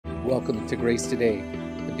Welcome to Grace Today,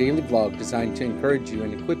 a daily vlog designed to encourage you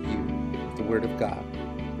and equip you with the Word of God.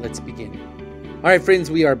 Let's begin. All right, friends,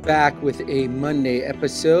 we are back with a Monday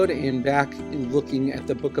episode and back looking at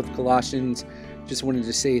the book of Colossians. Just wanted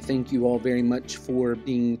to say thank you all very much for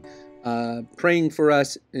being praying for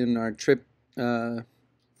us in our trip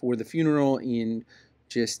for the funeral and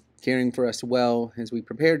just caring for us well as we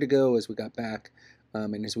prepared to go, as we got back,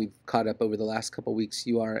 and as we've caught up over the last couple weeks.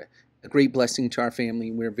 You are a great blessing to our family.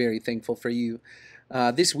 We're very thankful for you.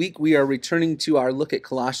 This week we are returning to our look at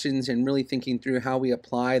Colossians and really thinking through how we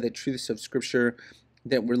apply the truths of Scripture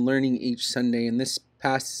that we're learning each Sunday. And this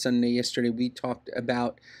past Sunday, yesterday, we talked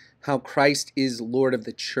about how Christ is Lord of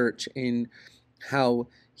the church and how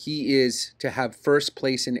He is to have first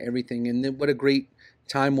place in everything. And then what a great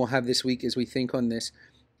time we'll have this week as we think on this.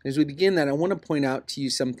 As we begin that, I want to point out to you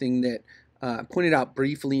something that I pointed out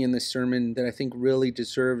briefly in the sermon that I think really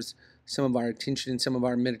deserves some of our attention and some of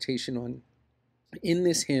our meditation on. In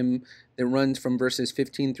this hymn that runs from verses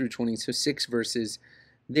 15 through 20, so 6 verses,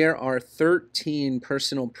 there are 13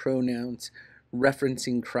 personal pronouns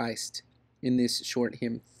referencing Christ in this short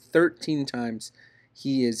hymn. 13 times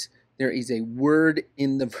there is a word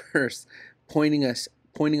in the verse pointing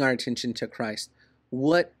our attention to Christ.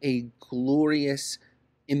 What a glorious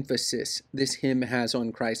emphasis this hymn has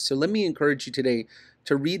on Christ. So let me encourage you today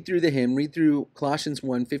to read through the hymn, read through Colossians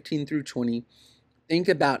 1, 15 through 20. Think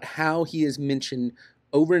about how he is mentioned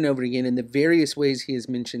over and over again in the various ways he is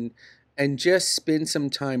mentioned, and just spend some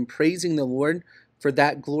time praising the Lord for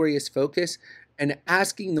that glorious focus and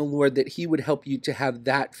asking the Lord that he would help you to have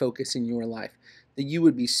that focus in your life, that you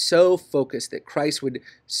would be so focused, that Christ would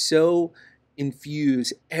so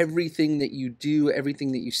infuse everything that you do,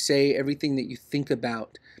 everything that you say, everything that you think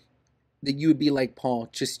about, that you would be like Paul.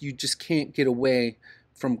 You just can't get away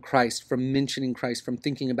from Christ, from mentioning Christ, from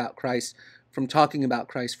thinking about Christ, from talking about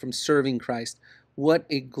Christ, from serving Christ. What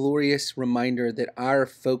a glorious reminder that our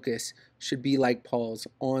focus should be like Paul's,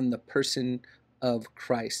 on the person of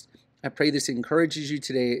Christ. I pray this encourages you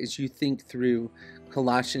today as you think through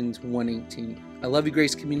Colossians 1:18. I love you,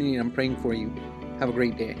 Grace Community, and I'm praying for you. Have a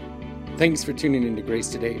great day. Thanks for tuning into Grace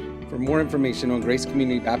Today. For more information on Grace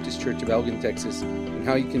Community Baptist Church of Elgin, Texas, and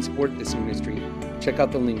how you can support this ministry, check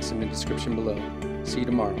out the links in the description below. See you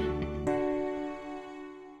tomorrow.